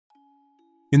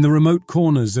In the remote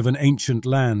corners of an ancient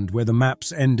land where the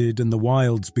maps ended and the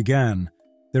wilds began,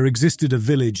 there existed a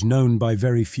village known by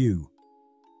very few.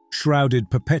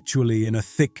 Shrouded perpetually in a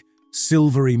thick,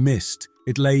 silvery mist,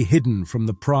 it lay hidden from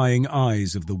the prying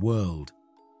eyes of the world.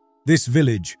 This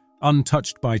village,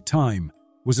 untouched by time,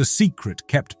 was a secret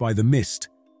kept by the mist,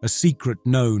 a secret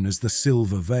known as the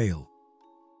Silver Veil.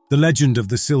 The legend of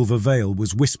the Silver Veil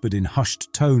was whispered in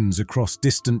hushed tones across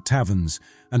distant taverns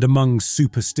and among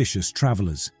superstitious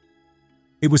travelers.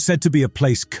 It was said to be a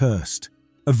place cursed,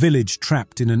 a village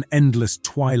trapped in an endless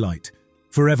twilight,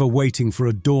 forever waiting for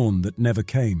a dawn that never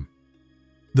came.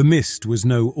 The mist was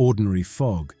no ordinary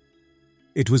fog.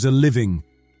 It was a living,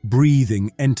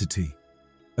 breathing entity,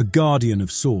 a guardian of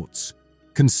sorts,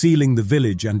 concealing the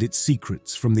village and its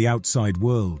secrets from the outside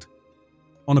world.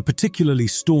 On a particularly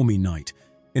stormy night,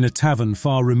 in a tavern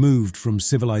far removed from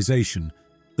civilization,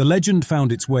 the legend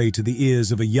found its way to the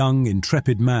ears of a young,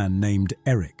 intrepid man named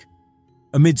Eric.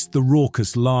 Amidst the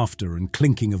raucous laughter and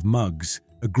clinking of mugs,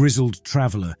 a grizzled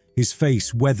traveler, his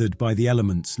face weathered by the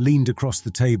elements, leaned across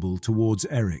the table towards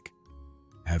Eric.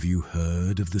 "Have you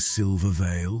heard of the Silver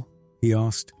Veil?" he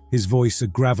asked, his voice a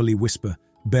gravelly whisper,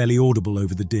 barely audible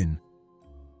over the din.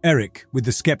 Eric, with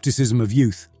the skepticism of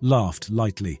youth, laughed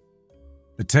lightly.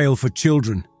 "A tale for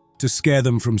children, to scare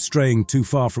them from straying too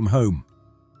far from home."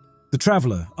 The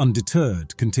traveller,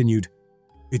 undeterred, continued,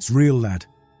 "It's real, lad,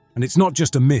 and it's not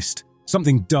just a mist.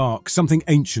 Something dark, something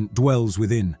ancient dwells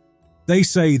within. They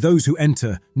say those who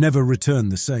enter never return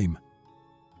the same."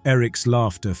 Eric's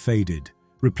laughter faded,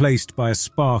 replaced by a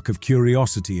spark of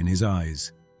curiosity in his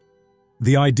eyes.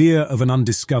 The idea of an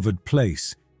undiscovered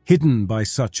place, hidden by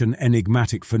such an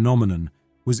enigmatic phenomenon,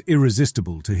 was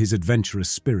irresistible to his adventurous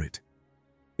spirit.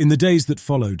 In the days that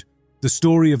followed, the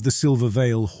story of the Silver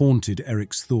Veil haunted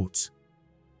Eric's thoughts.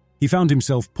 He found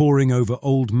himself poring over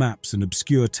old maps and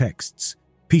obscure texts,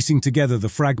 piecing together the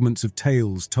fragments of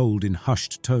tales told in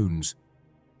hushed tones.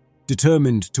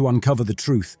 Determined to uncover the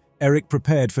truth, Eric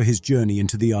prepared for his journey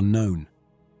into the unknown.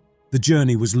 The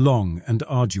journey was long and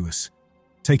arduous,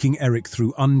 taking Eric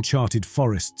through uncharted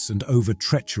forests and over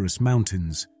treacherous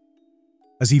mountains.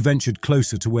 As he ventured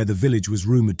closer to where the village was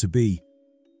rumoured to be,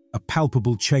 a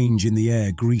palpable change in the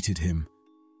air greeted him.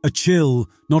 A chill,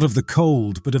 not of the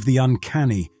cold but of the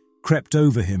uncanny, crept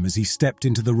over him as he stepped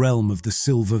into the realm of the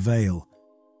Silver Veil.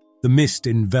 The mist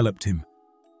enveloped him,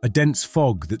 a dense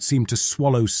fog that seemed to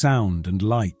swallow sound and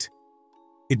light.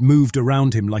 It moved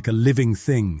around him like a living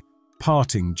thing,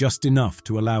 parting just enough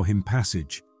to allow him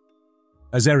passage.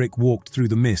 As Eric walked through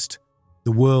the mist,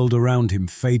 the world around him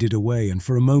faded away, and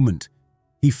for a moment,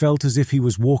 he felt as if he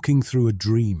was walking through a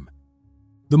dream.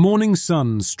 The morning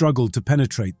sun struggled to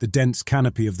penetrate the dense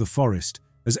canopy of the forest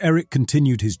as Eric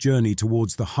continued his journey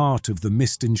towards the heart of the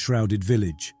mist-enshrouded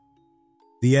village.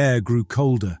 The air grew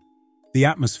colder, the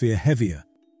atmosphere heavier,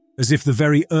 as if the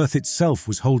very earth itself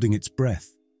was holding its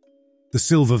breath. The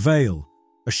Silver Veil,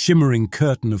 a shimmering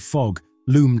curtain of fog,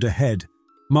 loomed ahead,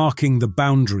 marking the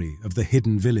boundary of the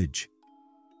hidden village.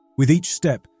 With each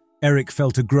step, Eric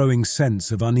felt a growing sense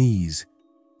of unease,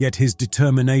 yet his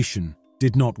determination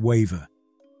did not waver.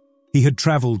 He had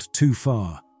travelled too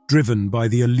far, driven by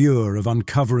the allure of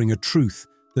uncovering a truth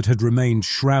that had remained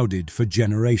shrouded for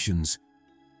generations.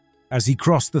 As he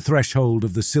crossed the threshold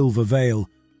of the Silver Veil,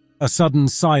 a sudden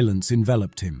silence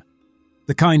enveloped him,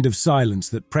 the kind of silence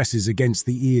that presses against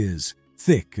the ears,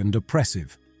 thick and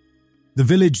oppressive. The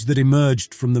village that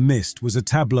emerged from the mist was a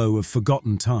tableau of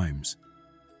forgotten times.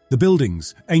 The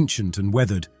buildings, ancient and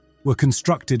weathered, were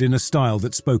constructed in a style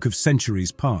that spoke of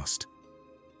centuries past.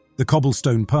 The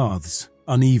cobblestone paths,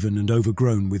 uneven and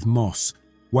overgrown with moss,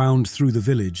 wound through the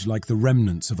village like the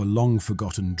remnants of a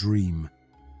long-forgotten dream.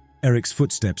 Eric's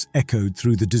footsteps echoed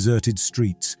through the deserted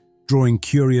streets, drawing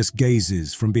curious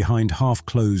gazes from behind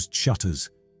half-closed shutters.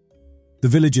 The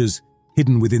villagers,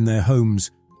 hidden within their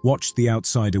homes, watched the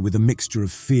outsider with a mixture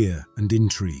of fear and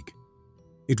intrigue.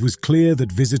 It was clear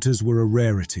that visitors were a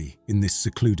rarity in this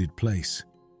secluded place.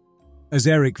 As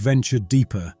Eric ventured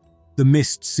deeper, the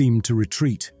mist seemed to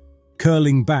retreat,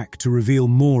 curling back to reveal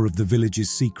more of the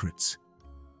village's secrets.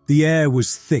 The air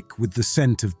was thick with the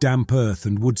scent of damp earth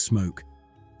and wood smoke,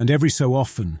 and every so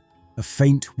often, a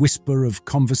faint whisper of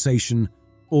conversation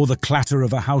or the clatter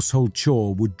of a household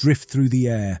chore would drift through the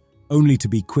air, only to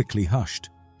be quickly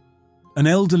hushed. An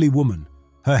elderly woman,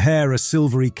 her hair a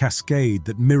silvery cascade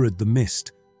that mirrored the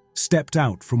mist, stepped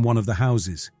out from one of the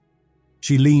houses.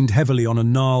 She leaned heavily on a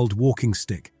gnarled walking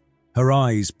stick, her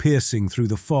eyes piercing through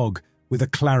the fog with a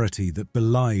clarity that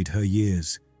belied her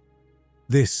years.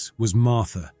 This was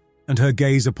Martha, and her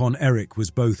gaze upon Eric was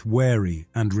both wary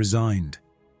and resigned.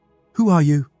 "Who are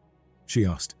you?" she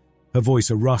asked, her voice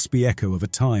a raspy echo of a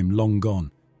time long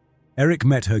gone. Eric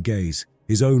met her gaze,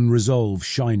 his own resolve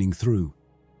shining through.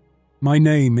 "My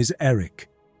name is Eric.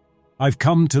 I've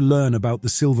come to learn about the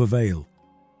Silver Veil,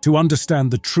 to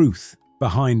understand the truth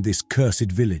behind this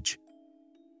cursed village."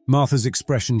 Martha's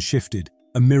expression shifted,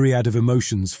 a myriad of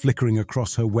emotions flickering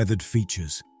across her weathered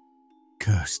features.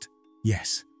 "Cursed,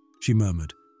 yes," she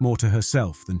murmured, more to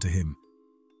herself than to him.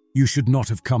 "You should not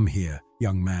have come here,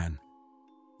 young man.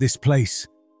 This place,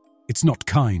 it's not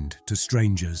kind to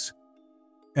strangers."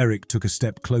 Eric took a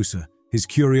step closer, his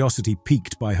curiosity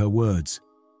piqued by her words.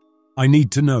 "I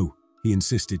need to know," he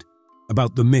insisted,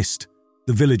 "about the mist,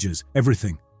 the villagers,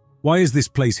 everything. Why is this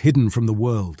place hidden from the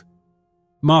world?"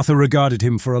 Martha regarded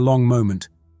him for a long moment,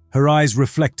 her eyes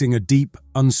reflecting a deep,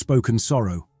 unspoken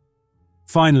sorrow.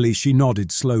 Finally, she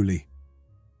nodded slowly.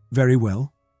 "Very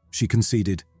well," she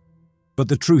conceded. "But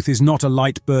the truth is not a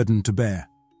light burden to bear.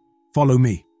 Follow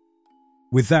me."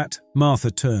 With that,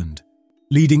 Martha turned,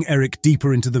 leading Eric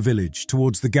deeper into the village,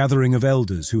 towards the gathering of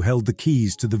elders who held the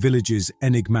keys to the village's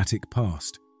enigmatic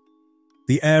past.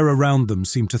 The air around them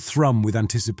seemed to thrum with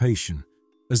anticipation,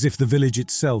 as if the village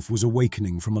itself was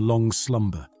awakening from a long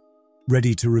slumber,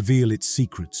 ready to reveal its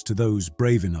secrets to those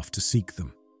brave enough to seek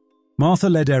them. Martha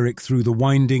led Eric through the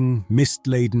winding,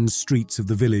 mist-laden streets of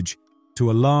the village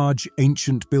to a large,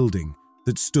 ancient building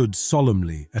that stood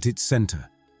solemnly at its center.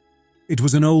 It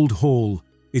was an old hall,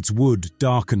 its wood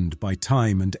darkened by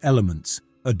time and elements,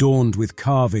 adorned with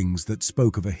carvings that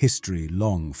spoke of a history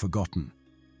long forgotten.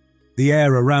 The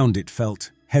air around it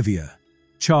felt heavier,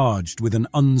 charged with an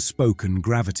unspoken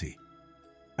gravity.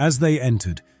 As they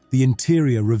entered, the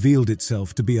interior revealed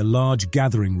itself to be a large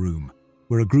gathering room,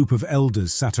 where a group of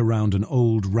elders sat around an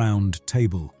old round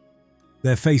table.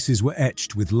 Their faces were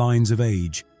etched with lines of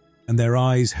age, and their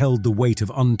eyes held the weight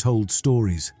of untold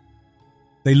stories.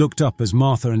 They looked up as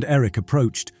Martha and Eric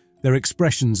approached, their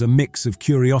expressions a mix of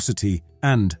curiosity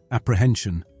and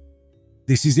apprehension.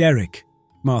 "This is Eric,"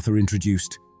 Martha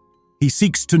introduced. "He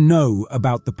seeks to know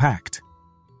about the pact."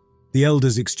 The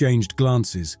elders exchanged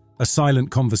glances, a silent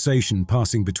conversation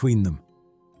passing between them.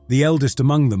 The eldest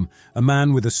among them, a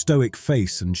man with a stoic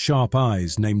face and sharp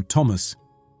eyes named Thomas,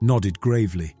 nodded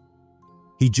gravely.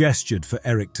 He gestured for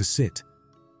Eric to sit,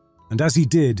 and as he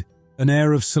did, an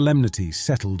air of solemnity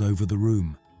settled over the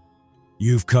room.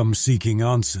 "You've come seeking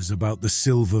answers about the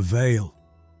Silver Veil,"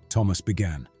 Thomas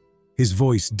began, his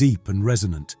voice deep and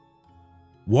resonant.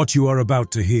 "What you are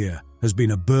about to hear has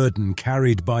been a burden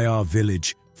carried by our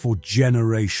village for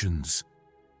generations."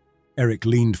 Eric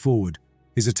leaned forward,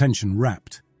 his attention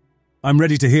rapt. "I'm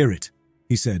ready to hear it,"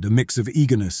 he said, a mix of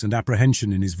eagerness and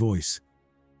apprehension in his voice.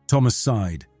 Thomas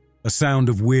sighed, a sound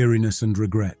of weariness and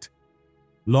regret.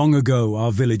 "Long ago,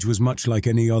 our village was much like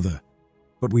any other,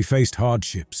 but we faced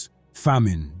hardships,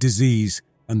 famine, disease,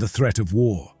 and the threat of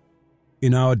war.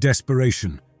 In our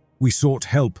desperation, we sought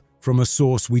help from a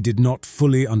source we did not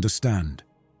fully understand."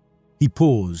 He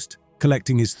paused,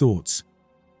 collecting his thoughts.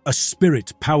 "A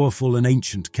spirit powerful and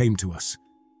ancient came to us.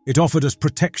 It offered us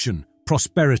protection,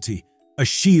 prosperity, a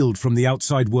shield from the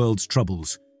outside world's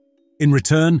troubles. In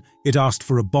return, it asked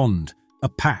for a bond, a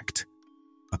pact."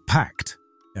 "A pact?"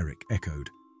 Eric echoed,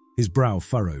 his brow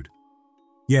furrowed.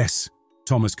 "Yes,"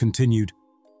 Thomas continued,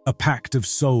 "a pact of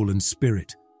soul and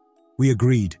spirit. We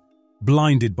agreed,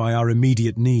 blinded by our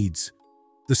immediate needs.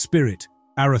 The spirit,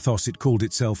 Arathos it called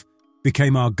itself,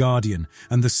 became our guardian,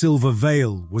 and the Silver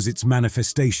Veil was its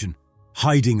manifestation,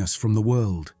 hiding us from the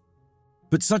world."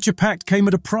 "But such a pact came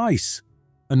at a price,"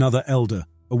 another elder,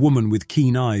 a woman with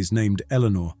keen eyes named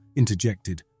Eleanor,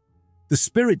 interjected. "The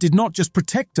spirit did not just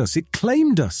protect us, it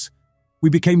claimed us. We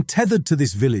became tethered to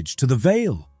this village, to the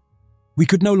Veil. We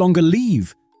could no longer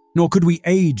leave, nor could we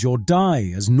age or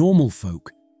die as normal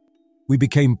folk. We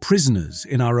became prisoners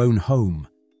in our own home."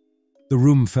 The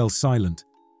room fell silent,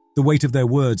 the weight of their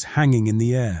words hanging in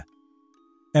the air.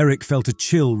 Eric felt a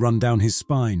chill run down his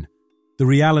spine, the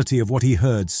reality of what he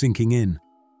heard sinking in.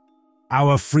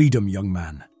 "Our freedom, young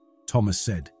man," Thomas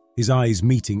said, his eyes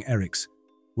meeting Eric's,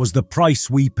 "was the price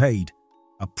we paid,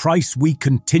 a price we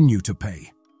continue to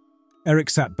pay."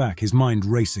 Eric sat back, his mind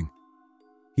racing.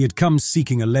 He had come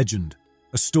seeking a legend,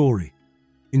 a story.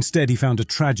 Instead, he found a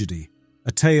tragedy,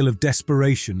 a tale of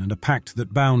desperation and a pact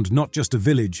that bound not just a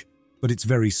village, but its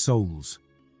very souls.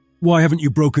 "Why haven't you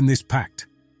broken this pact?"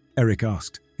 Eric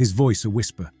asked, his voice a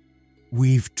whisper.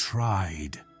 "We've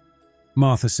tried,"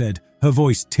 Martha said, her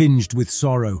voice tinged with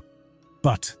sorrow.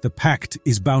 "But the pact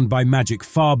is bound by magic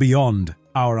far beyond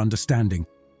our understanding.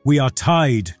 We are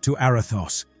tied to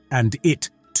Arathos, and it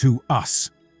to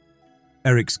us."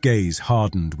 Eric's gaze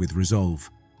hardened with resolve.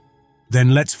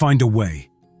 "Then let's find a way,"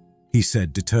 he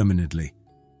said determinedly.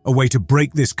 A way to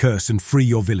break this curse and free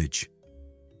your village."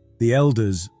 The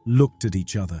elders looked at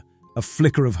each other, a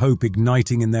flicker of hope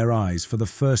igniting in their eyes for the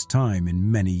first time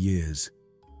in many years.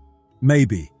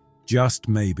 Maybe, just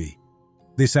maybe,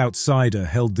 this outsider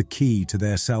held the key to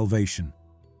their salvation.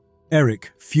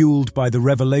 Eric, fueled by the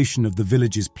revelation of the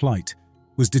village's plight,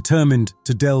 was determined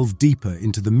to delve deeper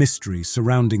into the mystery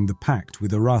surrounding the pact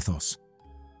with Arathos.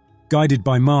 Guided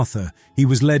by Martha, he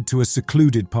was led to a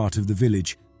secluded part of the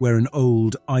village where an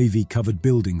old, ivy-covered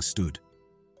building stood.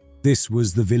 This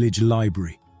was the village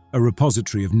library, a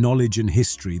repository of knowledge and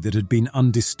history that had been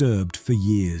undisturbed for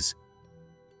years.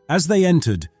 As they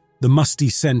entered, the musty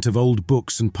scent of old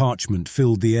books and parchment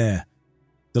filled the air.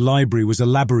 The library was a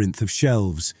labyrinth of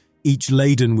shelves, each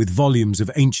laden with volumes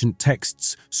of ancient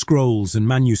texts, scrolls, and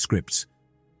manuscripts.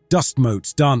 Dust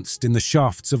motes danced in the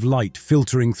shafts of light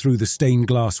filtering through the stained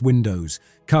glass windows,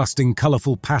 casting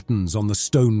colourful patterns on the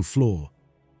stone floor.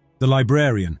 The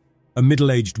librarian, a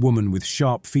middle-aged woman with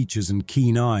sharp features and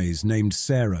keen eyes named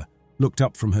Sarah, looked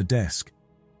up from her desk.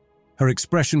 Her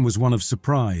expression was one of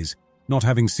surprise, not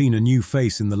having seen a new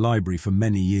face in the library for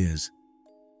many years.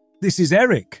 "This is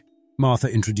Eric,"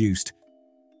 Martha introduced.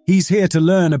 "He's here to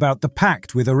learn about the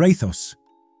pact with Arathos."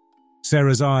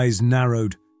 Sarah's eyes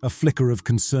narrowed, a flicker of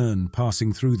concern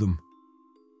passing through them.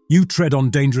 "You tread on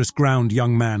dangerous ground,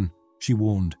 young man," she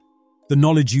warned. "The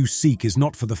knowledge you seek is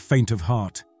not for the faint of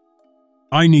heart."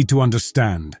 "I need to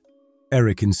understand,"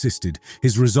 Eric insisted,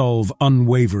 his resolve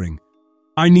unwavering.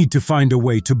 "I need to find a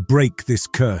way to break this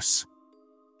curse."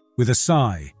 With a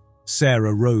sigh,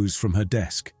 Sarah rose from her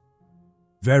desk.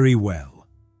 "Very well,"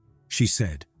 she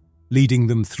said, leading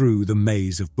them through the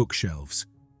maze of bookshelves.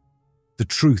 "The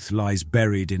truth lies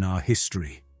buried in our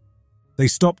history." They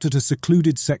stopped at a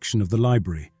secluded section of the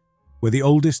library, where the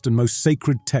oldest and most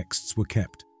sacred texts were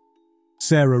kept.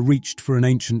 Sarah reached for an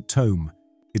ancient tome,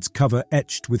 its cover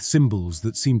etched with symbols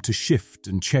that seemed to shift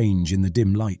and change in the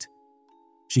dim light.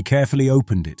 She carefully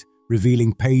opened it,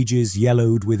 revealing pages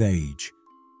yellowed with age.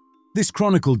 "This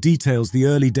chronicle details the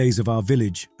early days of our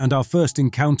village and our first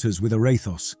encounters with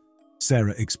Arathos,"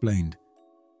 Sarah explained.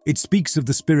 "It speaks of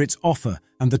the spirit's offer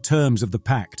and the terms of the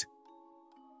pact."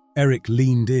 Eric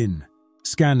leaned in,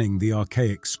 scanning the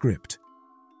archaic script.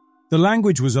 The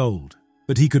language was old,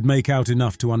 but he could make out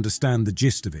enough to understand the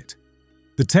gist of it.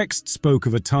 The text spoke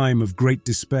of a time of great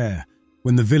despair,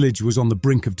 when the village was on the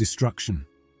brink of destruction.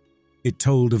 It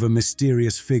told of a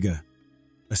mysterious figure,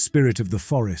 a spirit of the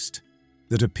forest,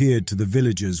 that appeared to the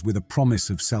villagers with a promise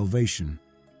of salvation.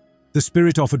 The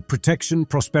spirit offered protection,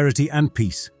 prosperity, and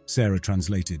peace, Sarah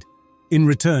translated. In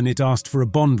return, it asked for a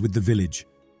bond with the village,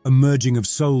 a merging of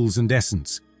souls and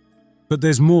essence. "But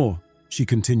there's more," she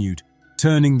continued,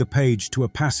 turning the page to a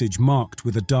passage marked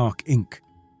with a dark ink.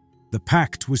 "The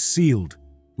pact was sealed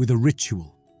with a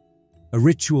ritual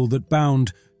that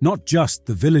bound not just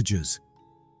the villagers,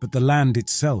 but the land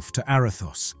itself to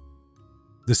Arathos.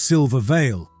 The silver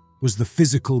veil was the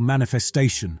physical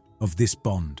manifestation of this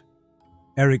bond."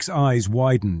 Eric's eyes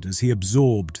widened as he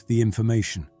absorbed the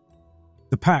information.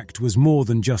 The pact was more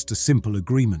than just a simple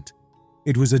agreement.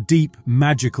 It was a deep,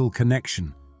 magical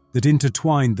connection that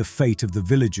intertwined the fate of the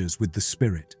villagers with the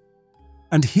spirit.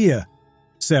 "And here,"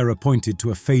 Sarah pointed to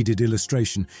a faded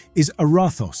illustration, "is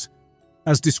Arathos.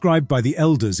 As described by the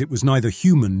elders, it was neither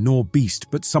human nor beast,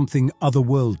 but something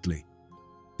otherworldly.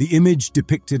 The image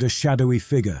depicted a shadowy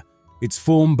figure, its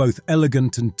form both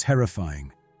elegant and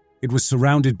terrifying. It was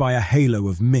surrounded by a halo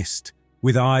of mist,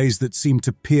 with eyes that seemed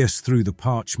to pierce through the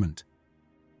parchment.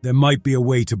 There might be a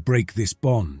way to break this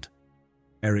bond,"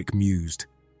 Eric mused,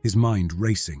 his mind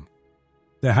racing.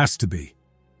 "There has to be."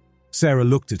 Sarah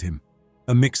looked at him,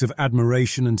 a mix of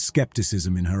admiration and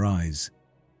skepticism in her eyes.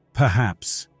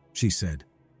 "Perhaps," she said,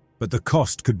 "but the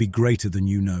cost could be greater than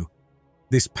you know.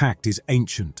 This pact is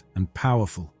ancient and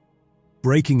powerful.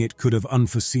 Breaking it could have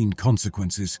unforeseen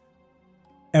consequences."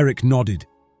 Eric nodded,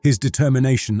 his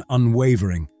determination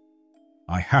unwavering.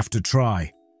 "I have to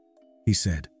try," he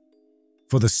said.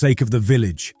 "For the sake of the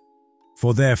village,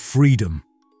 for their freedom."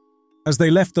 As they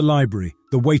left the library,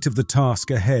 the weight of the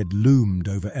task ahead loomed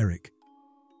over Eric.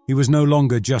 He was no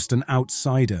longer just an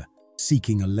outsider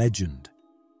seeking a legend.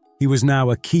 He was now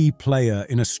a key player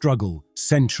in a struggle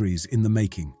centuries in the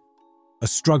making. A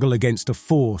struggle against a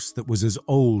force that was as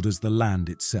old as the land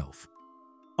itself.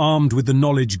 Armed with the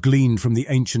knowledge gleaned from the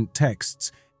ancient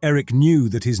texts, Eric knew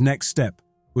that his next step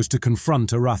was to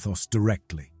confront Arathos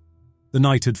directly. The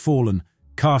night had fallen,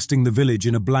 casting the village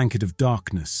in a blanket of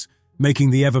darkness, making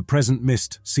the ever-present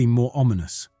mist seem more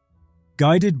ominous.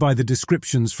 Guided by the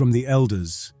descriptions from the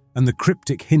elders and the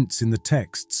cryptic hints in the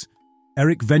texts,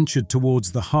 Eric ventured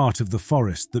towards the heart of the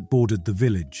forest that bordered the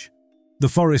village. The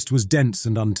forest was dense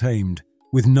and untamed,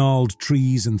 with gnarled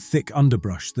trees and thick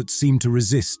underbrush that seemed to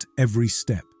resist every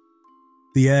step.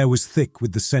 The air was thick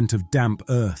with the scent of damp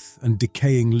earth and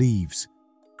decaying leaves,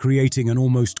 creating an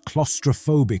almost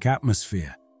claustrophobic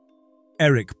atmosphere.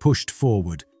 Eric pushed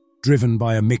forward, driven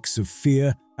by a mix of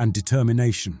fear and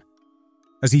determination.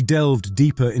 As he delved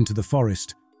deeper into the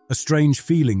forest, a strange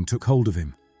feeling took hold of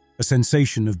him, a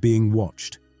sensation of being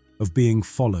watched, of being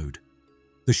followed.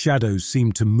 The shadows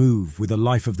seemed to move with a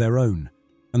life of their own,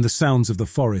 and the sounds of the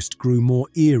forest grew more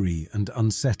eerie and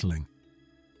unsettling.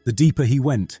 The deeper he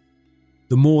went,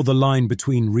 the more the line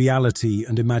between reality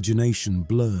and imagination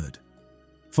blurred.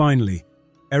 Finally,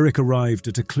 Eric arrived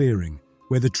at a clearing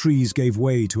where the trees gave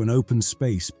way to an open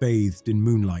space bathed in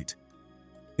moonlight.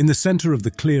 In the center of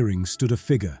the clearing stood a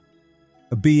figure,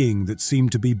 a being that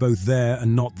seemed to be both there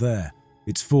and not there,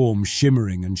 its form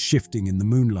shimmering and shifting in the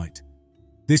moonlight.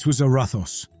 This was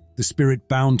Arathos, the spirit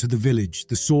bound to the village,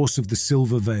 the source of the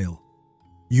silver veil.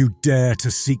 "You dare to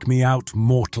seek me out,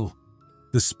 mortal!"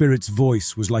 The spirit's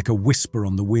voice was like a whisper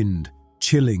on the wind,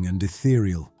 chilling and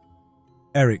ethereal.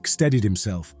 Eric steadied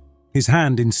himself, his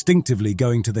hand instinctively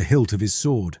going to the hilt of his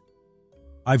sword.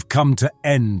 "I've come to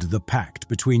end the pact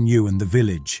between you and the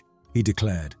village," he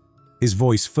declared, his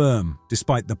voice firm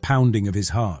despite the pounding of his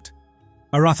heart.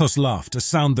 Arathos laughed, a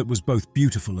sound that was both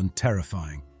beautiful and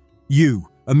terrifying. "You,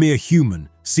 a mere human,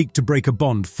 seek to break a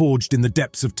bond forged in the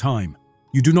depths of time.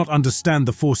 You do not understand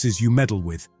the forces you meddle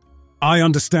with." "I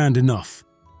understand enough,"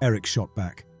 Eric shot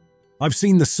back. "I've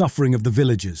seen the suffering of the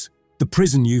villagers, the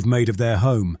prison you've made of their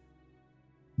home."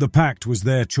 "The pact was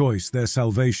their choice, their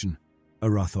salvation,"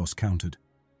 Arathos countered.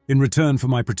 "In return for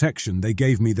my protection, they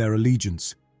gave me their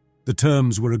allegiance. The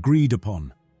terms were agreed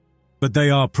upon. But they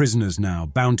are prisoners now,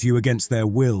 bound to you against their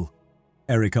will,"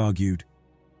 Eric argued.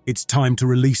 "It's time to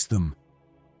release them."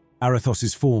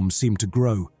 Arathos's form seemed to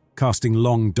grow, casting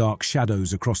long, dark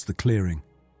shadows across the clearing.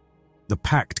 "The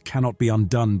pact cannot be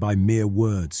undone by mere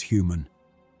words, human.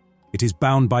 It is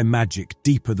bound by magic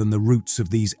deeper than the roots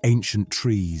of these ancient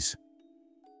trees."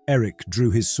 Eric drew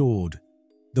his sword,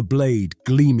 the blade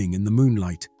gleaming in the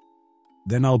moonlight.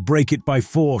 "Then I'll break it by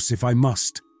force if I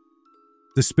must."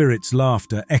 The spirit's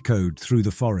laughter echoed through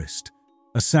the forest,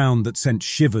 a sound that sent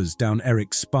shivers down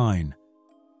Eric's spine.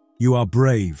 "You are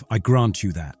brave, I grant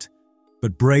you that.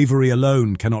 But bravery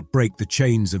alone cannot break the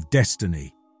chains of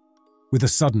destiny." With a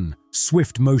sudden,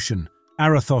 swift motion,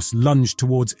 Arathos lunged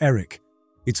towards Eric,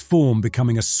 its form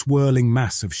becoming a swirling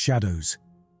mass of shadows.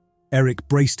 Eric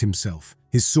braced himself,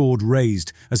 his sword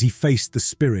raised as he faced the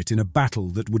spirit in a battle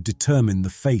that would determine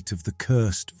the fate of the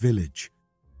cursed village.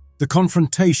 The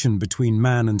confrontation between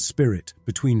man and spirit,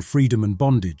 between freedom and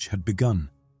bondage, had begun.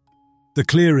 The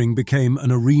clearing became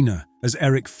an arena as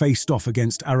Eric faced off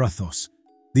against Arathos,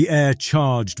 the air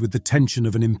charged with the tension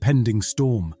of an impending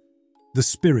storm. The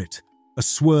spirit, a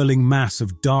swirling mass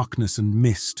of darkness and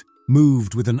mist,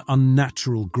 moved with an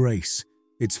unnatural grace,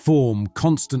 its form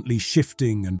constantly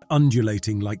shifting and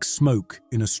undulating like smoke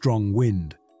in a strong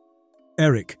wind.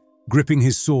 Eric, gripping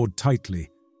his sword tightly,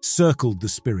 circled the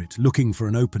spirit, looking for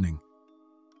an opening.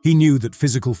 He knew that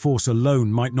physical force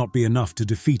alone might not be enough to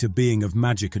defeat a being of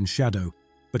magic and shadow,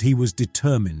 but he was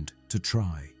determined to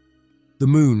try. The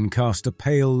moon cast a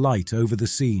pale light over the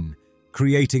scene,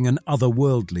 creating an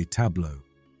otherworldly tableau.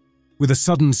 With a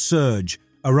sudden surge,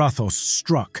 Arathos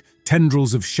struck,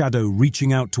 tendrils of shadow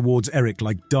reaching out towards Eric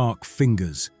like dark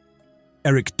fingers.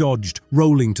 Eric dodged,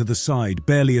 rolling to the side,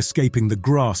 barely escaping the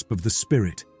grasp of the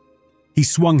spirit. He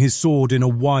swung his sword in a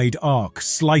wide arc,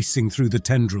 slicing through the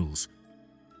tendrils.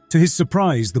 To his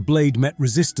surprise, the blade met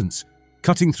resistance,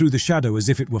 cutting through the shadow as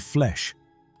if it were flesh.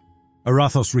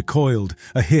 Arathos recoiled,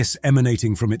 a hiss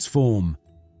emanating from its form.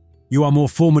 "You are more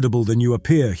formidable than you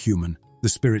appear, human," the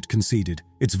spirit conceded,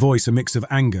 its voice a mix of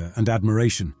anger and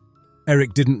admiration.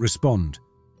 Eric didn't respond,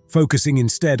 focusing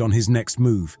instead on his next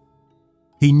move.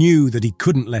 He knew that he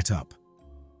couldn't let up.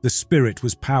 The spirit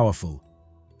was powerful,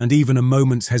 and even a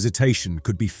moment's hesitation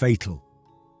could be fatal.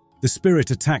 The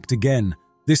spirit attacked again,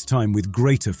 this time with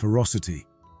greater ferocity.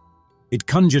 It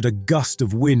conjured a gust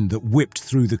of wind that whipped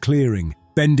through the clearing,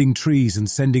 bending trees and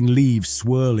sending leaves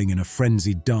swirling in a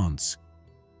frenzied dance.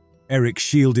 Eric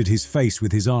shielded his face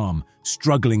with his arm,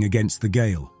 struggling against the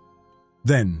gale.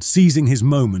 Then, seizing his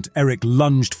moment, Eric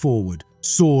lunged forward,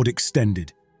 sword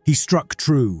extended. He struck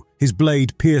true, his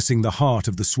blade piercing the heart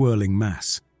of the swirling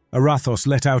mass. Arathos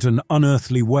let out an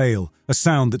unearthly wail, a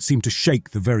sound that seemed to shake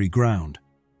the very ground.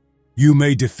 "You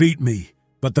may defeat me,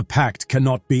 but the pact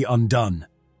cannot be undone."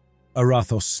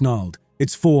 Arathos snarled,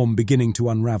 its form beginning to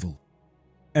unravel.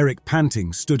 Eric,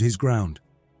 panting, stood his ground.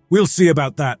 "We'll see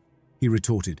about that," he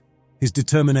retorted, his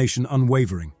determination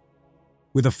unwavering.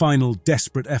 With a final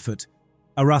desperate effort,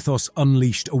 Arathos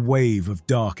unleashed a wave of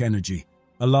dark energy,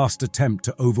 a last attempt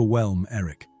to overwhelm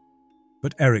Eric.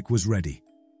 But Eric was ready.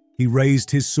 He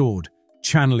raised his sword,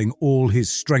 channeling all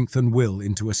his strength and will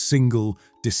into a single,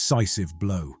 decisive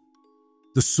blow.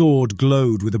 The sword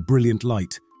glowed with a brilliant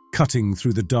light, cutting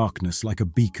through the darkness like a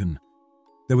beacon.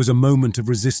 There was a moment of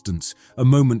resistance, a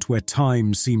moment where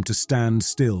time seemed to stand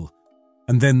still,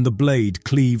 and then the blade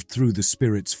cleaved through the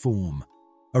spirit's form.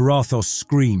 Arathos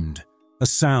screamed, a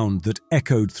sound that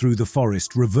echoed through the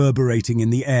forest, reverberating in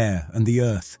the air and the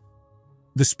earth.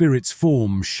 The spirit's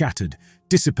form shattered,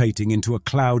 dissipating into a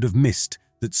cloud of mist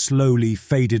that slowly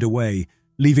faded away,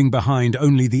 leaving behind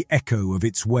only the echo of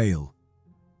its wail.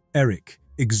 Eric,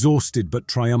 exhausted but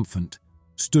triumphant,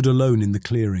 stood alone in the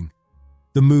clearing.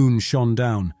 The moon shone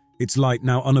down, its light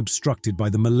now unobstructed by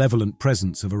the malevolent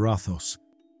presence of Arathos.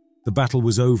 The battle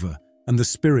was over, and the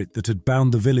spirit that had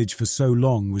bound the village for so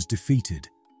long was defeated.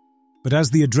 But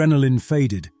as the adrenaline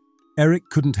faded, Eric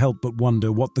couldn't help but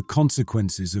wonder what the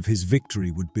consequences of his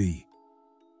victory would be.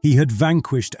 He had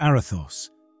vanquished Arathos,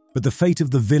 but the fate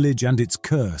of the village and its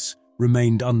curse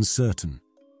remained uncertain.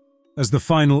 As the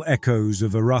final echoes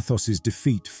of Arathos's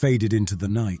defeat faded into the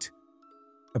night,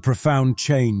 a profound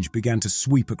change began to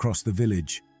sweep across the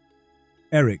village.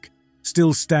 Eric,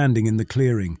 still standing in the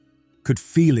clearing, could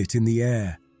feel it in the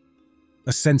air.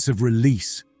 A sense of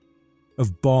release,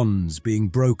 of bonds being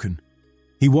broken.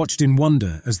 He watched in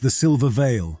wonder as the silver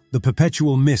veil, the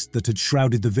perpetual mist that had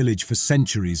shrouded the village for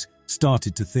centuries,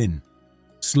 started to thin.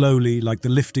 Slowly, like the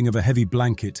lifting of a heavy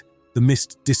blanket, the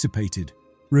mist dissipated,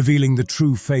 revealing the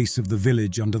true face of the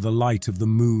village under the light of the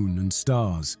moon and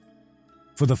stars.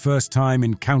 For the first time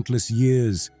in countless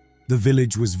years, the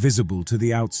village was visible to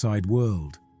the outside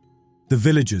world. The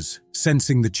villagers,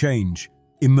 sensing the change,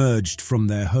 emerged from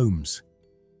their homes.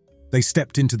 They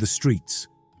stepped into the streets,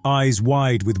 eyes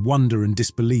wide with wonder and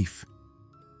disbelief.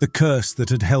 The curse that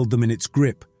had held them in its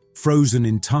grip, frozen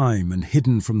in time and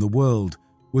hidden from the world,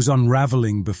 was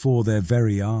unraveling before their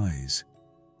very eyes.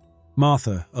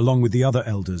 Martha, along with the other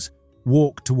elders,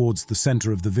 walked towards the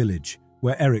center of the village,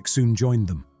 where Eric soon joined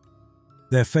them.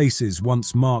 Their faces,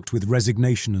 once marked with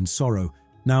resignation and sorrow,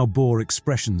 now bore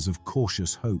expressions of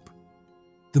cautious hope.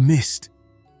 "The mist!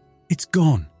 It's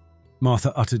gone!"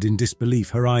 Martha uttered in disbelief,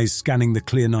 her eyes scanning the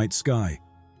clear night sky.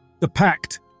 "The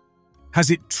pact!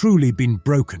 Has it truly been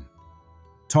broken?"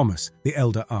 Thomas, the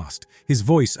elder, asked, his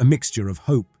voice a mixture of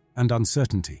hope and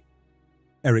uncertainty.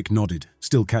 Eric nodded,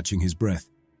 still catching his breath.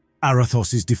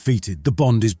 "Arathos is defeated, the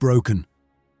bond is broken."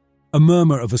 A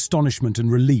murmur of astonishment and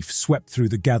relief swept through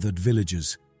the gathered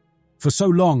villagers. For so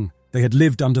long, they had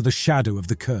lived under the shadow of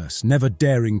the curse, never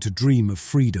daring to dream of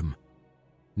freedom.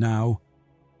 Now,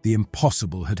 the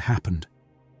impossible had happened.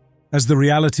 As the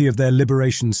reality of their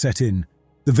liberation set in,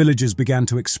 the villagers began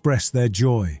to express their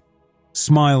joy.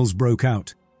 Smiles broke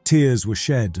out, tears were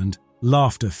shed, and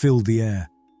laughter filled the air.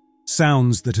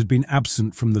 Sounds that had been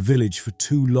absent from the village for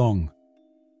too long.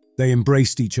 They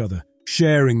embraced each other,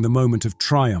 sharing the moment of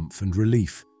triumph and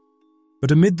relief.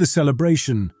 But amid the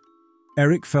celebration,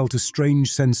 Eric felt a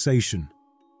strange sensation,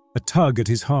 a tug at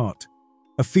his heart,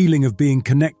 a feeling of being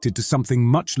connected to something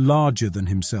much larger than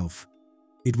himself.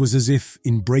 It was as if,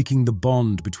 in breaking the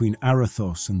bond between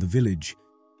Arathos and the village,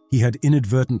 he had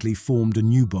inadvertently formed a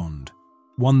new bond,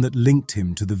 one that linked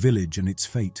him to the village and its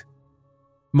fate.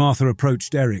 Martha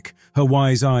approached Eric, her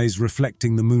wise eyes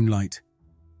reflecting the moonlight.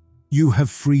 "You have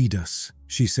freed us,"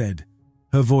 she said,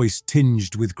 her voice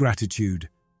tinged with gratitude.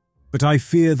 "But I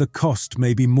fear the cost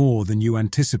may be more than you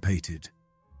anticipated."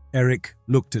 Eric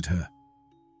looked at her,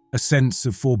 a sense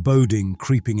of foreboding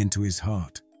creeping into his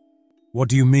heart. "What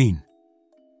do you mean?"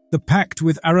 "The pact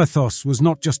with Arathos was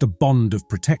not just a bond of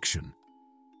protection.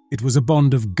 It was a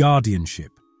bond of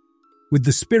guardianship. With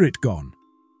the spirit gone,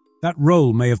 that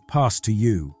role may have passed to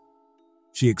you,"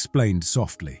 she explained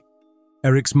softly.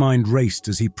 Eric's mind raced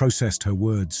as he processed her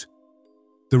words.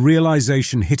 The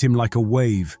realization hit him like a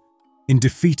wave. In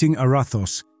defeating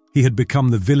Arathos, he had become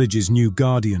the village's new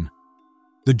guardian.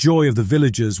 The joy of the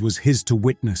villagers was his to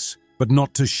witness, but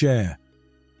not to share.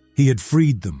 He had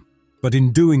freed them, but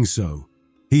in doing so,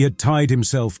 he had tied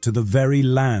himself to the very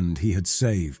land he had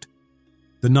saved.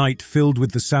 The night, filled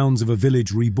with the sounds of a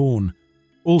village reborn,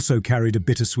 also carried a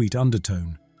bittersweet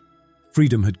undertone.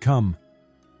 Freedom had come,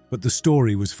 but the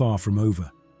story was far from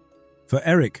over. For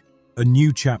Eric, a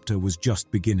new chapter was just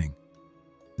beginning.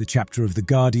 The chapter of the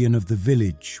guardian of the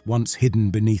village, once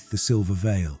hidden beneath the silver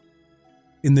veil.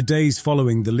 In the days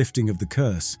following the lifting of the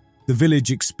curse, the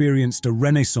village experienced a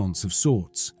renaissance of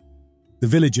sorts. The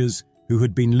villagers, who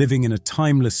had been living in a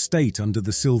timeless state under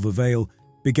the silver veil,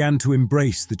 began to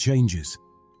embrace the changes.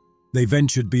 They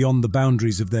ventured beyond the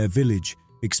boundaries of their village,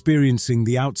 experiencing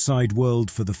the outside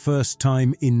world for the first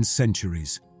time in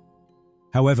centuries.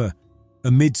 However,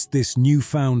 amidst this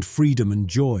newfound freedom and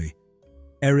joy,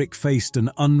 Eric faced an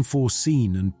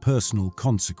unforeseen and personal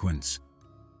consequence.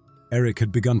 Eric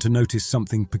had begun to notice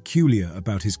something peculiar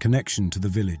about his connection to the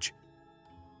village.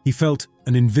 He felt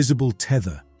an invisible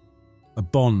tether, a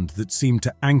bond that seemed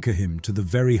to anchor him to the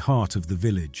very heart of the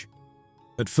village.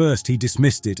 At first, he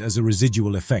dismissed it as a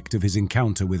residual effect of his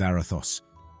encounter with Arathos.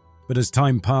 But as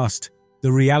time passed,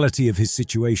 the reality of his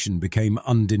situation became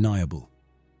undeniable.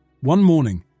 One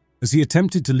morning, as he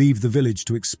attempted to leave the village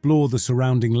to explore the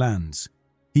surrounding lands,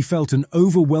 he felt an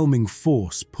overwhelming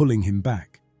force pulling him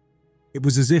back. It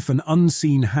was as if an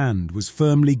unseen hand was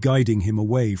firmly guiding him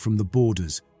away from the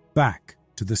borders, back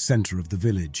to the center of the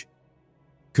village.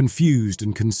 Confused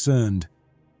and concerned,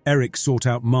 Eric sought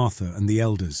out Martha and the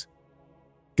elders.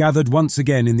 Gathered once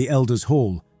again in the elders'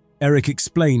 hall, Eric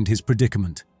explained his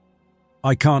predicament.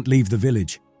 "I can't leave the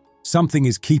village. Something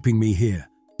is keeping me here,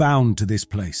 bound to this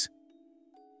place."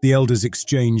 The elders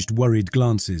exchanged worried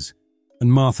glances,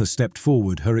 and Martha stepped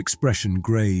forward, her expression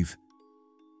grave.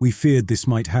 "We feared this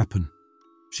might happen,"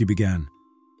 she began.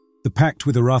 "The pact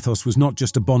with Arathos was not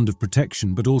just a bond of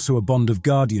protection, but also a bond of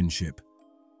guardianship.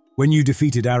 When you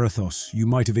defeated Arathos, you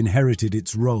might have inherited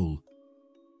its role."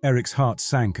 Eric's heart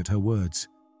sank at her words.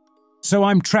 "So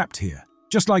I'm trapped here,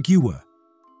 just like you were?"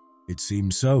 "It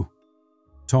seems so,"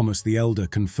 Thomas the Elder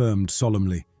confirmed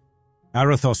solemnly.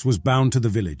 "Arathos was bound to the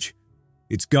village,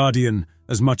 its guardian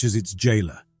as much as its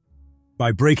jailer.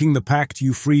 By breaking the pact,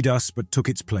 you freed us but took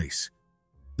its place.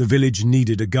 The village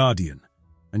needed a guardian,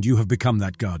 and you have become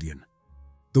that guardian."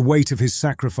 The weight of his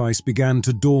sacrifice began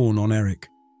to dawn on Eric.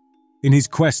 In his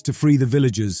quest to free the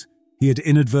villagers, he had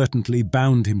inadvertently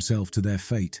bound himself to their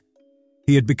fate.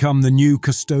 He had become the new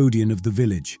custodian of the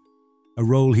village, a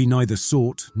role he neither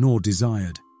sought nor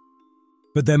desired.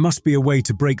 "But there must be a way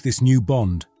to break this new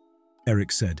bond,"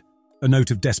 Eric said, a note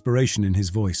of desperation in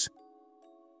his voice.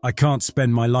 "I can't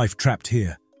spend my life trapped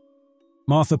here."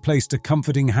 Martha placed a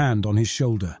comforting hand on his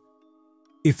shoulder.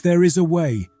 "If there is a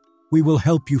way, we will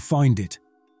help you find it.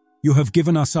 You have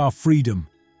given us our freedom.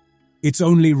 It's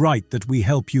only right that we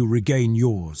help you regain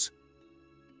yours."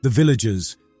 The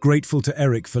villagers, grateful to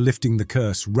Eric for lifting the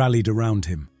curse, rallied around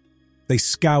him. They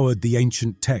scoured the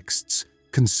ancient texts,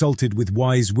 consulted with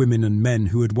wise women and men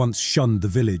who had once shunned the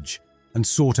village, and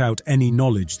sought out any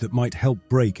knowledge that might help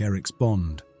break Eric's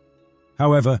bond.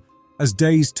 However, as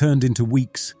days turned into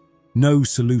weeks, no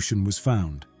solution was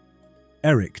found.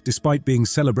 Eric, despite being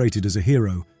celebrated as a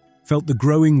hero, felt the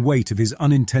growing weight of his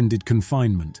unintended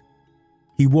confinement.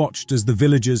 He watched as the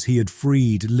villagers he had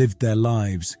freed lived their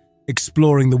lives,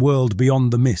 exploring the world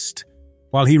beyond the mist,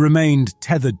 while he remained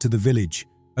tethered to the village,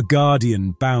 a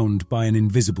guardian bound by an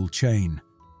invisible chain.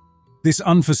 This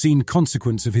unforeseen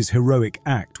consequence of his heroic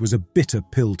act was a bitter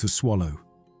pill to swallow.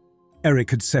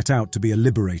 Eric had set out to be a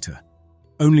liberator,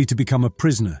 only to become a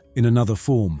prisoner in another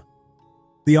form.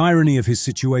 The irony of his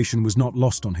situation was not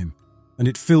lost on him, and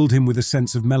it filled him with a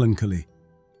sense of melancholy.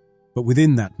 But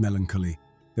within that melancholy,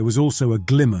 there was also a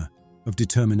glimmer of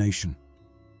determination.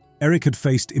 Eric had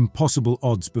faced impossible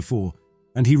odds before,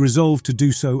 and he resolved to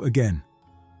do so again.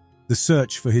 The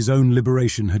search for his own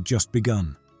liberation had just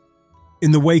begun.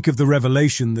 In the wake of the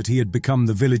revelation that he had become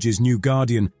the village's new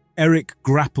guardian, Eric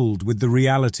grappled with the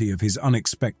reality of his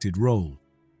unexpected role.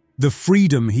 The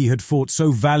freedom he had fought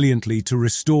so valiantly to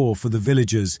restore for the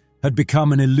villagers had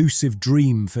become an elusive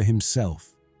dream for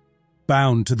himself.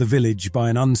 Bound to the village by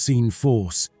an unseen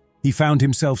force, he found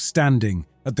himself standing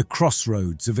at the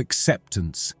crossroads of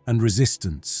acceptance and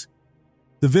resistance.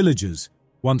 The villagers,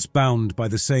 once bound by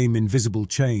the same invisible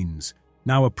chains,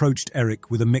 now approached Eric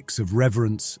with a mix of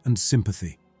reverence and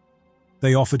sympathy.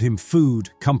 They offered him food,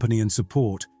 company, and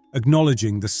support,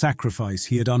 acknowledging the sacrifice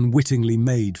he had unwittingly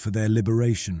made for their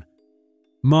liberation.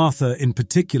 Martha, in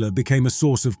particular, became a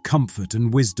source of comfort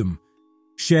and wisdom,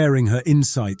 sharing her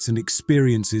insights and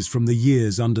experiences from the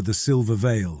years under the silver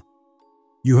veil.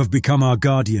 "You have become our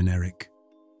guardian, Eric,"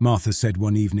 Martha said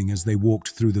one evening as they walked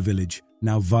through the village,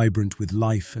 now vibrant with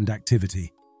life and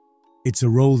activity. "It's a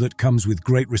role that comes with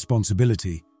great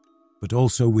responsibility, but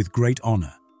also with great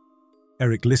honor."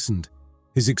 Eric listened,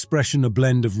 his expression a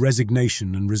blend of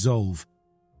resignation and resolve.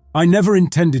 "I never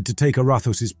intended to take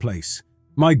Arathos' place.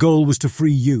 My goal was to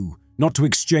free you, not to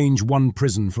exchange one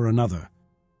prison for another."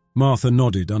 Martha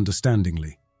nodded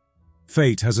understandingly.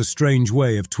 "Fate has a strange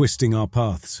way of twisting our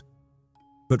paths.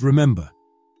 But remember,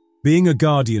 being a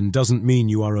guardian doesn't mean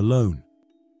you are alone.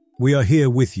 We are here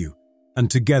with you,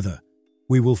 and together,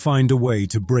 we will find a way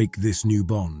to break this new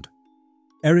bond."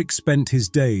 Eric spent his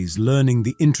days learning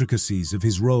the intricacies of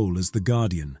his role as the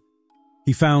Guardian.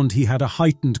 He found he had a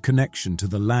heightened connection to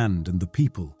the land and the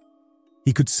people.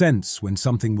 He could sense when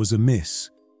something was amiss,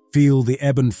 feel the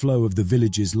ebb and flow of the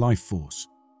village's life force.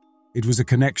 It was a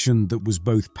connection that was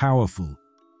both powerful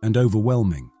and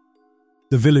overwhelming.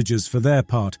 The villagers, for their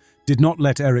part, did not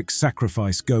let Eric's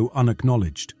sacrifice go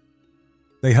unacknowledged.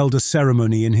 They held a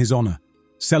ceremony in his honor,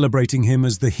 celebrating him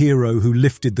as the hero who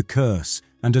lifted the curse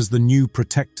and as the new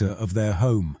protector of their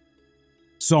home.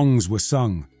 Songs were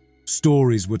sung,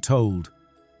 stories were told,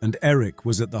 and Eric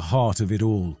was at the heart of it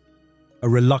all, a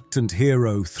reluctant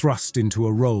hero thrust into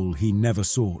a role he never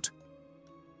sought.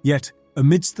 Yet,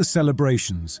 amidst the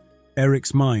celebrations,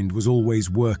 Eric's mind was always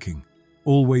working,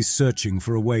 always searching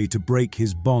for a way to break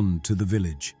his bond to the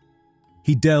village.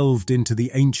 He delved into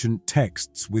the ancient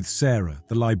texts with Sarah,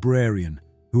 the librarian,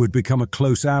 who had become a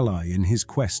close ally in his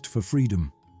quest for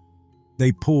freedom.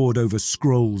 They pored over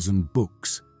scrolls and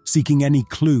books, seeking any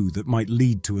clue that might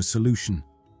lead to a solution.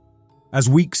 As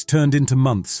weeks turned into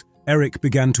months, Eric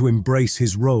began to embrace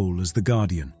his role as the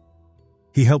Guardian.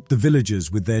 He helped the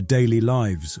villagers with their daily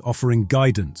lives, offering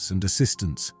guidance and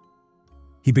assistance.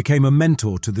 He became a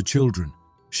mentor to the children,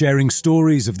 sharing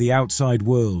stories of the outside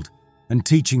world and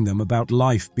teaching them about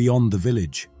life beyond the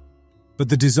village. But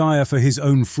the desire for his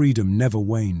own freedom never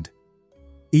waned.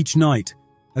 Each night,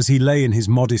 as he lay in his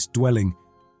modest dwelling,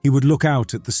 he would look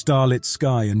out at the starlit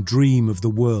sky and dream of the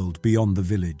world beyond the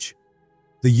village.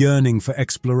 The yearning for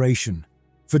exploration,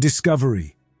 for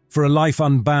discovery, for a life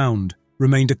unbound,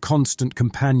 remained a constant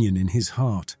companion in his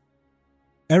heart.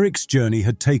 Eric's journey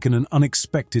had taken an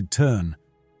unexpected turn,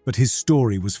 but his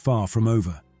story was far from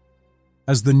over.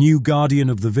 As the new guardian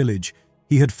of the village,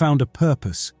 he had found a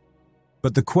purpose,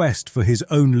 but the quest for his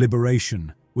own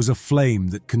liberation was a flame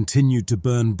that continued to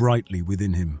burn brightly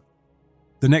within him.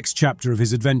 The next chapter of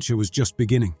his adventure was just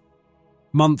beginning.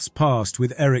 Months passed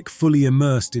with Eric fully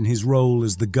immersed in his role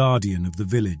as the guardian of the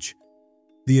village.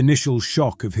 The initial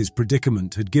shock of his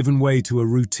predicament had given way to a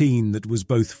routine that was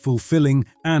both fulfilling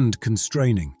and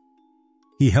constraining.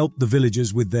 He helped the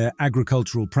villagers with their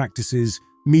agricultural practices,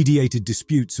 mediated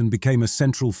disputes, and became a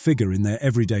central figure in their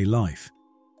everyday life.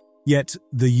 Yet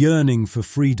the yearning for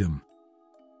freedom,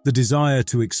 the desire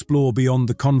to explore beyond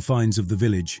the confines of the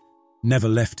village, never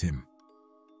left him.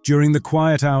 During the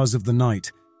quiet hours of the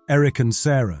night, Eric and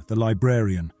Sarah, the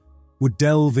librarian, would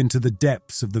delve into the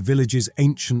depths of the village's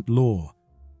ancient lore,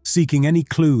 seeking any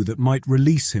clue that might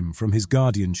release him from his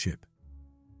guardianship.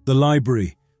 The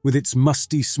library, with its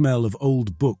musty smell of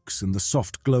old books and the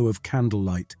soft glow of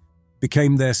candlelight,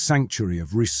 became their sanctuary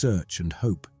of research and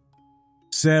hope.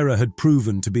 Sarah had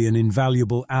proven to be an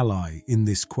invaluable ally in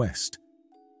this quest.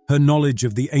 Her knowledge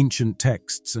of the ancient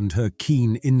texts and her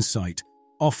keen insight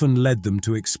often led them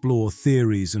to explore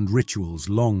theories and rituals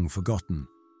long forgotten.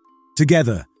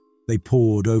 Together, they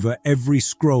pored over every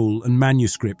scroll and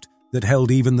manuscript that held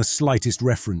even the slightest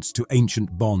reference to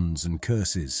ancient bonds and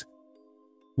curses.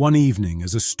 One evening,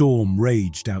 as a storm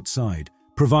raged outside,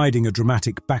 providing a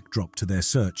dramatic backdrop to their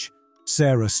search,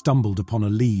 Sarah stumbled upon a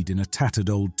lead in a tattered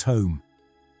old tome.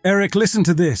 "Eric, listen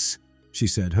to this," she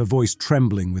said, her voice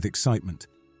trembling with excitement.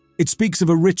 "It speaks of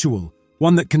a ritual,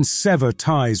 one that can sever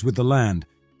ties with the land,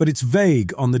 but it's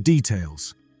vague on the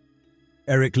details."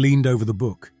 Eric leaned over the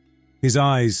book, his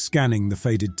eyes scanning the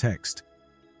faded text.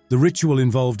 The ritual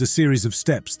involved a series of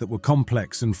steps that were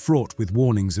complex and fraught with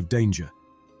warnings of danger.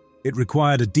 It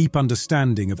required a deep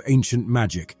understanding of ancient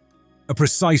magic, a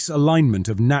precise alignment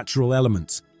of natural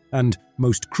elements, and,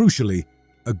 most crucially,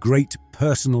 a great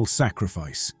personal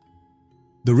sacrifice.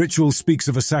 "The ritual speaks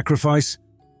of a sacrifice,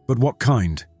 but what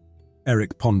kind?"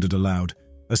 Eric pondered aloud,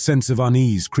 a sense of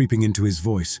unease creeping into his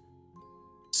voice.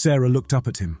 Sarah looked up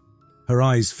at him, her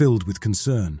eyes filled with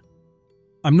concern.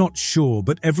 "I'm not sure,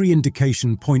 but every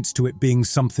indication points to it being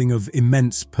something of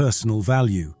immense personal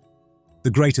value.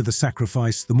 The greater the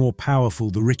sacrifice, the more powerful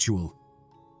the ritual."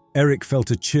 Eric felt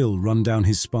a chill run down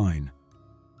his spine.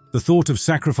 The thought of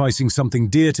sacrificing something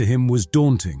dear to him was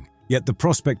daunting, yet the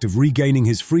prospect of regaining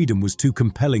his freedom was too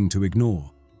compelling to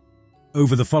ignore.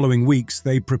 Over the following weeks,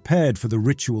 they prepared for the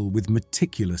ritual with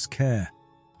meticulous care.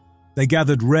 They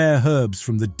gathered rare herbs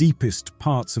from the deepest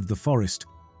parts of the forest,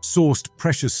 sourced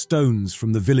precious stones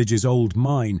from the village's old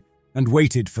mine, and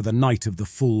waited for the night of the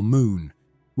full moon,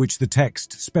 which the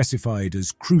text specified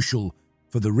as crucial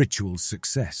for the ritual's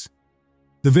success.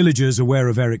 The villagers, aware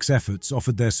of Eric's efforts,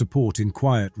 offered their support in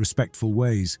quiet, respectful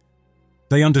ways.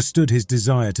 They understood his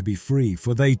desire to be free,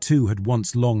 for they too had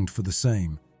once longed for the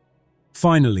same.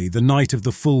 Finally, the night of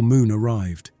the full moon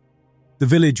arrived. The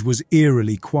village was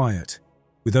eerily quiet,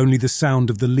 with only the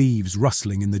sound of the leaves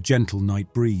rustling in the gentle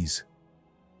night breeze.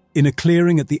 In a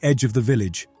clearing at the edge of the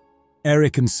village,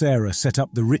 Eric and Sarah set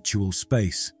up the ritual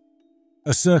space.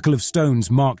 A circle of stones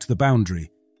marked the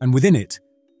boundary, and within it,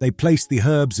 they placed the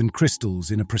herbs and crystals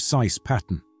in a precise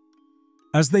pattern.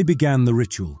 As they began the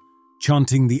ritual,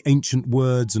 chanting the ancient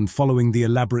words and following the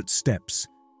elaborate steps,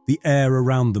 the air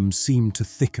around them seemed to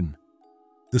thicken.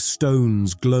 The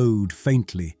stones glowed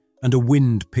faintly, and a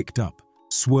wind picked up,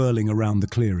 swirling around the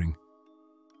clearing.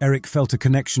 Eric felt a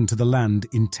connection to the land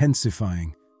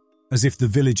intensifying, as if the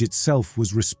village itself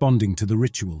was responding to the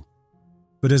ritual.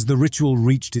 But as the ritual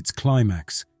reached its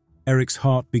climax, Eric's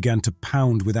heart began to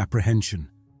pound with apprehension.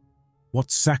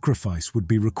 What sacrifice would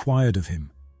be required of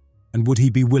him, and would he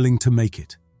be willing to make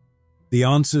it? The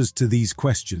answers to these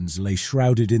questions lay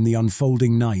shrouded in the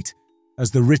unfolding night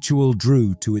as the ritual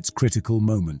drew to its critical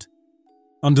moment.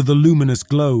 Under the luminous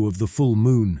glow of the full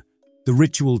moon, the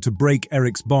ritual to break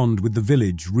Eric's bond with the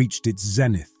village reached its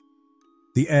zenith.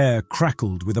 The air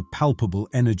crackled with a palpable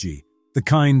energy, the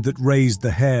kind that raised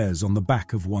the hairs on the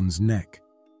back of one's neck.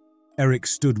 Eric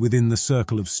stood within the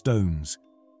circle of stones,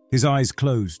 his eyes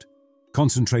closed,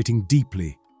 concentrating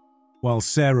deeply, while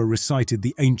Sarah recited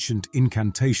the ancient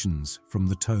incantations from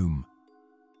the tome.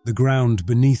 The ground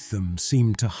beneath them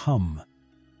seemed to hum,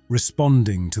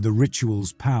 responding to the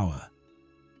ritual's power.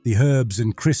 The herbs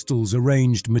and crystals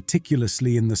arranged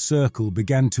meticulously in the circle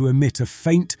began to emit a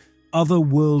faint,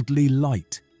 otherworldly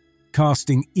light,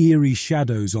 casting eerie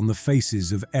shadows on the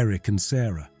faces of Eric and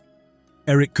Sarah.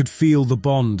 Eric could feel the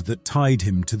bond that tied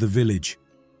him to the village.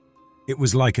 It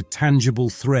was like a tangible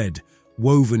thread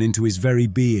woven into his very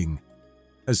being.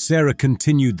 As Sarah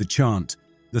continued the chant,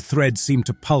 the thread seemed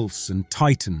to pulse and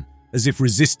tighten, as if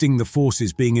resisting the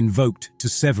forces being invoked to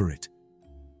sever it.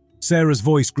 Sarah's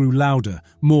voice grew louder,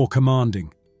 more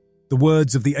commanding. The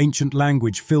words of the ancient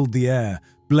language filled the air,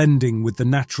 blending with the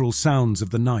natural sounds of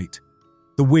the night.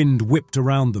 The wind whipped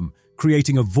around them,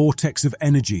 creating a vortex of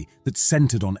energy that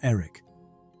centered on Eric.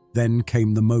 Then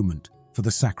came the moment for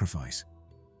the sacrifice.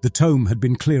 The tome had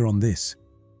been clear on this.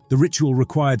 The ritual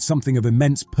required something of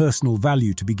immense personal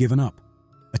value to be given up,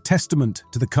 a testament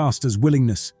to the caster's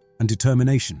willingness and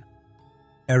determination.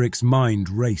 Eric's mind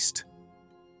raced.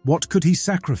 What could he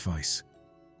sacrifice?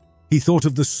 He thought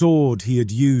of the sword he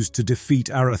had used to defeat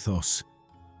Arathos,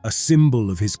 a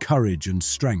symbol of his courage and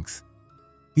strength.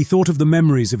 He thought of the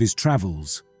memories of his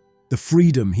travels, the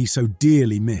freedom he so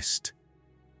dearly missed.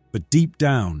 But deep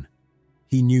down,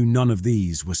 he knew none of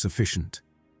these were sufficient.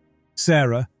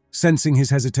 Sarah, sensing his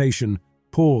hesitation,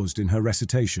 paused in her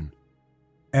recitation.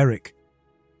 "Eric,"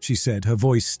 she said, her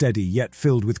voice steady yet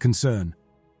filled with concern,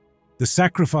 "the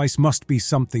sacrifice must be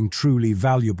something truly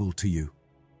valuable to you."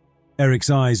 Eric's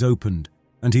eyes opened,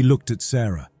 and he looked at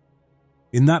Sarah.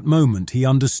 In that moment, he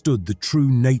understood the true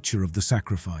nature of the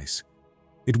sacrifice.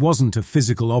 It wasn't a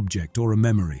physical object or a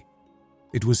memory.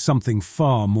 It was something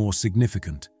far more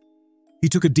significant. He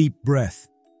took a deep breath,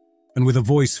 and with a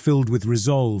voice filled with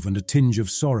resolve and a tinge of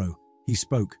sorrow, he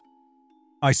spoke.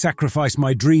 "I sacrifice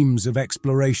my dreams of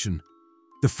exploration,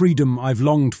 the freedom I've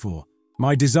longed for,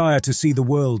 my desire to see the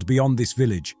world beyond this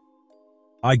village.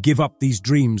 I give up these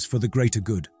dreams for the greater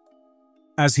good."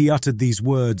 As he uttered these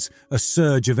words, a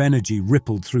surge of energy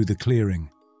rippled through the clearing.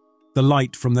 The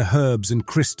light from the herbs and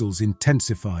crystals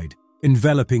intensified,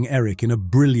 enveloping Eric in a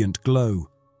brilliant glow.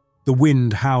 The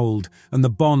wind howled, and the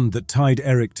bond that tied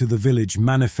Eric to the village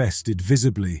manifested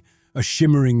visibly, a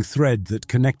shimmering thread that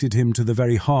connected him to the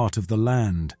very heart of the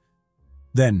land.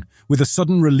 Then, with a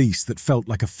sudden release that felt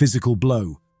like a physical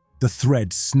blow, the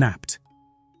thread snapped.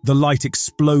 The light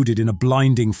exploded in a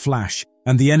blinding flash,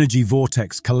 and the energy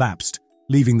vortex collapsed,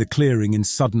 leaving the clearing in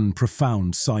sudden,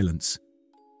 profound silence.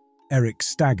 Eric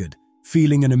staggered,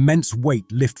 feeling an immense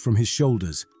weight lift from his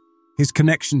shoulders. His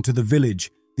connection to the village,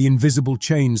 the invisible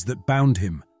chains that bound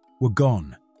him, were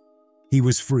gone. He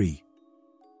was free.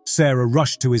 Sarah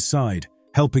rushed to his side,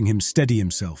 helping him steady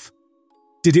himself.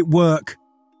 "Did it work?"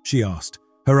 she asked,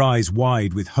 her eyes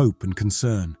wide with hope and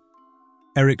concern.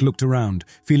 Eric looked around,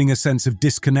 feeling a sense of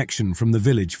disconnection from the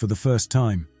village for the first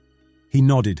time. He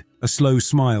nodded, a slow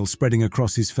smile spreading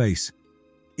across his face.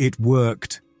 "It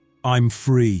worked. I'm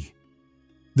free."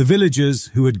 The villagers,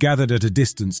 who had gathered at a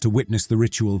distance to witness the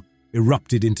ritual,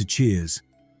 erupted into cheers.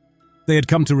 They had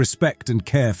come to respect and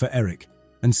care for Eric,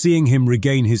 and seeing him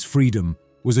regain his freedom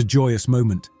was a joyous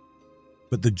moment.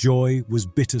 But the joy was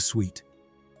bittersweet.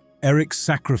 Eric's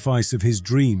sacrifice of his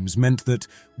dreams meant that,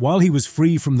 while he was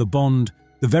free from the bond,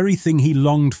 the very thing he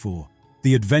longed for,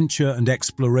 the adventure and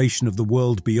exploration of the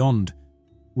world beyond,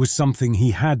 was something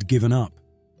he had given up.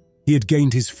 He had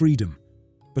gained his freedom,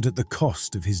 but at the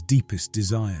cost of his deepest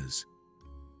desires.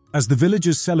 As the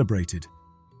villagers celebrated,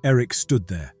 Eric stood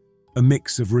there, a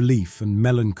mix of relief and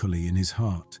melancholy in his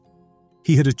heart.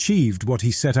 He had achieved what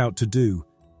he set out to do,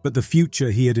 but the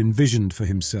future he had envisioned for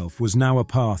himself was now a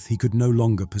path he could no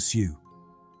longer pursue.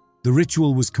 The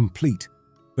ritual was complete,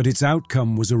 but its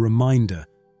outcome was a reminder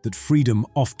that freedom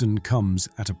often comes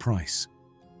at a price.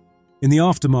 In the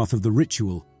aftermath of the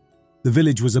ritual, the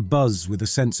village was abuzz with a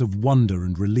sense of wonder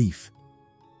and relief.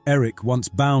 Eric, once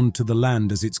bound to the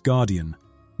land as its guardian,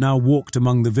 now walked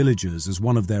among the villagers as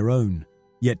one of their own,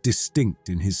 yet distinct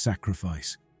in his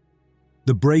sacrifice.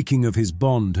 The breaking of his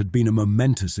bond had been a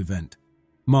momentous event,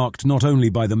 marked not only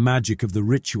by the magic of the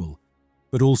ritual,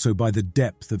 but also by the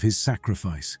depth of his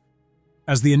sacrifice.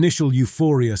 As the initial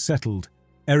euphoria settled,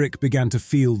 Eric began to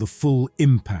feel the full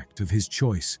impact of his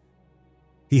choice.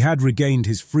 He had regained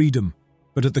his freedom,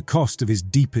 but at the cost of his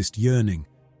deepest yearning,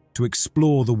 to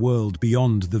explore the world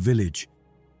beyond the village.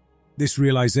 This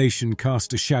realization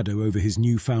cast a shadow over his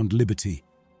newfound liberty,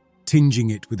 tinging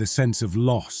it with a sense of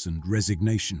loss and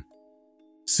resignation.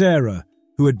 Sarah,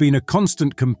 who had been a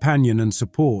constant companion and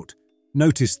support,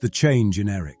 noticed the change in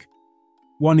Eric.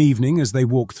 One evening, as they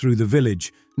walked through the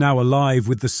village, now alive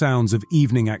with the sounds of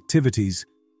evening activities,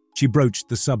 she broached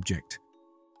the subject.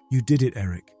 "You did it,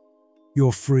 Eric.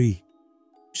 You're free,"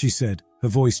 she said, her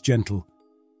voice gentle.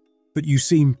 "But you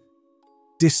seem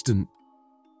distant,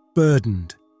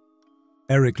 burdened."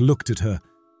 Eric looked at her,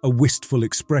 a wistful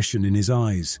expression in his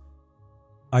eyes.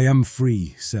 "I am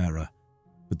free, Sarah,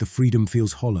 but the freedom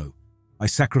feels hollow. I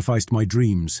sacrificed my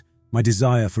dreams, my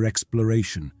desire for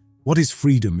exploration. What is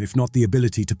freedom if not the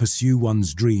ability to pursue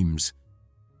one's dreams?"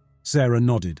 Sarah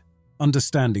nodded,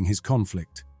 understanding his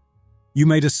conflict. "You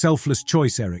made a selfless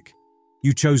choice, Eric.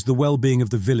 You chose the well-being of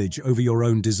the village over your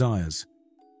own desires.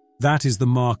 That is the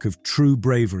mark of true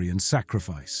bravery and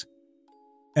sacrifice."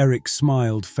 Eric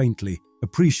smiled faintly,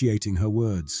 appreciating her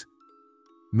words.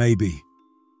 "Maybe,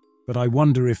 but I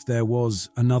wonder if there was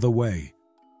another way,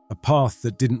 a path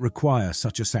that didn't require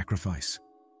such a sacrifice."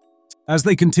 As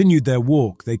they continued their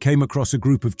walk, they came across a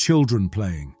group of children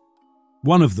playing.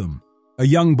 One of them, a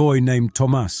young boy named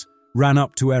Thomas, ran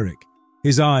up to Eric,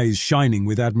 his eyes shining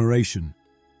with admiration.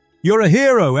 "You're a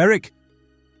hero, Eric!"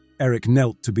 Eric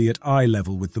knelt to be at eye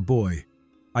level with the boy.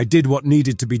 "I did what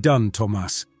needed to be done,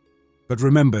 Thomas. But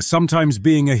remember, sometimes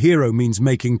being a hero means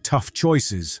making tough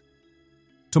choices."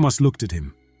 Thomas looked at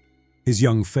him, his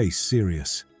young face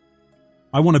serious.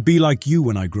 "I want to be like you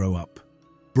when I grow up,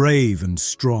 brave and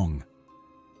strong."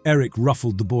 Eric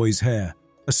ruffled the boy's hair,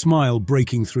 a smile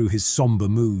breaking through his somber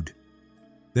mood.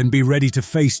 "Then be ready to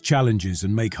face challenges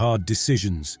and make hard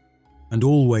decisions. And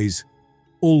always,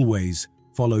 always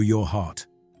follow your heart."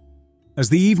 As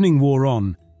the evening wore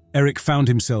on, Eric found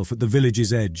himself at the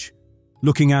village's edge,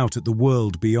 looking out at the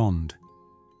world beyond.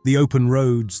 The open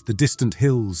roads, the distant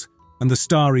hills, and the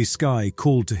starry sky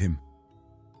called to him.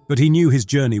 But he knew his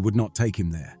journey would not take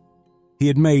him there. He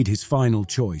had made his final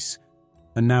choice,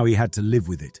 and now he had to live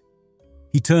with it.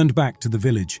 He turned back to the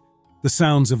village, the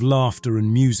sounds of laughter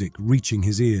and music reaching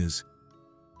his ears.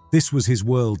 This was his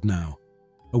world now,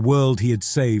 a world he had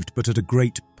saved but at a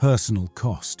great personal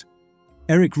cost.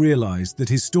 Eric realized that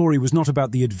his story was not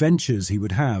about the adventures he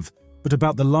would have, but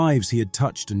about the lives he had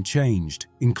touched and changed,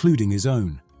 including his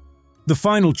own. The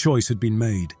final choice had been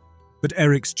made, but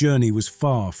Eric's journey was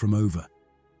far from over.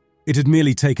 It had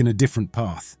merely taken a different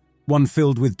path, one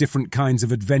filled with different kinds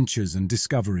of adventures and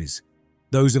discoveries,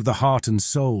 those of the heart and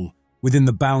soul, within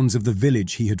the bounds of the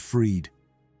village he had freed.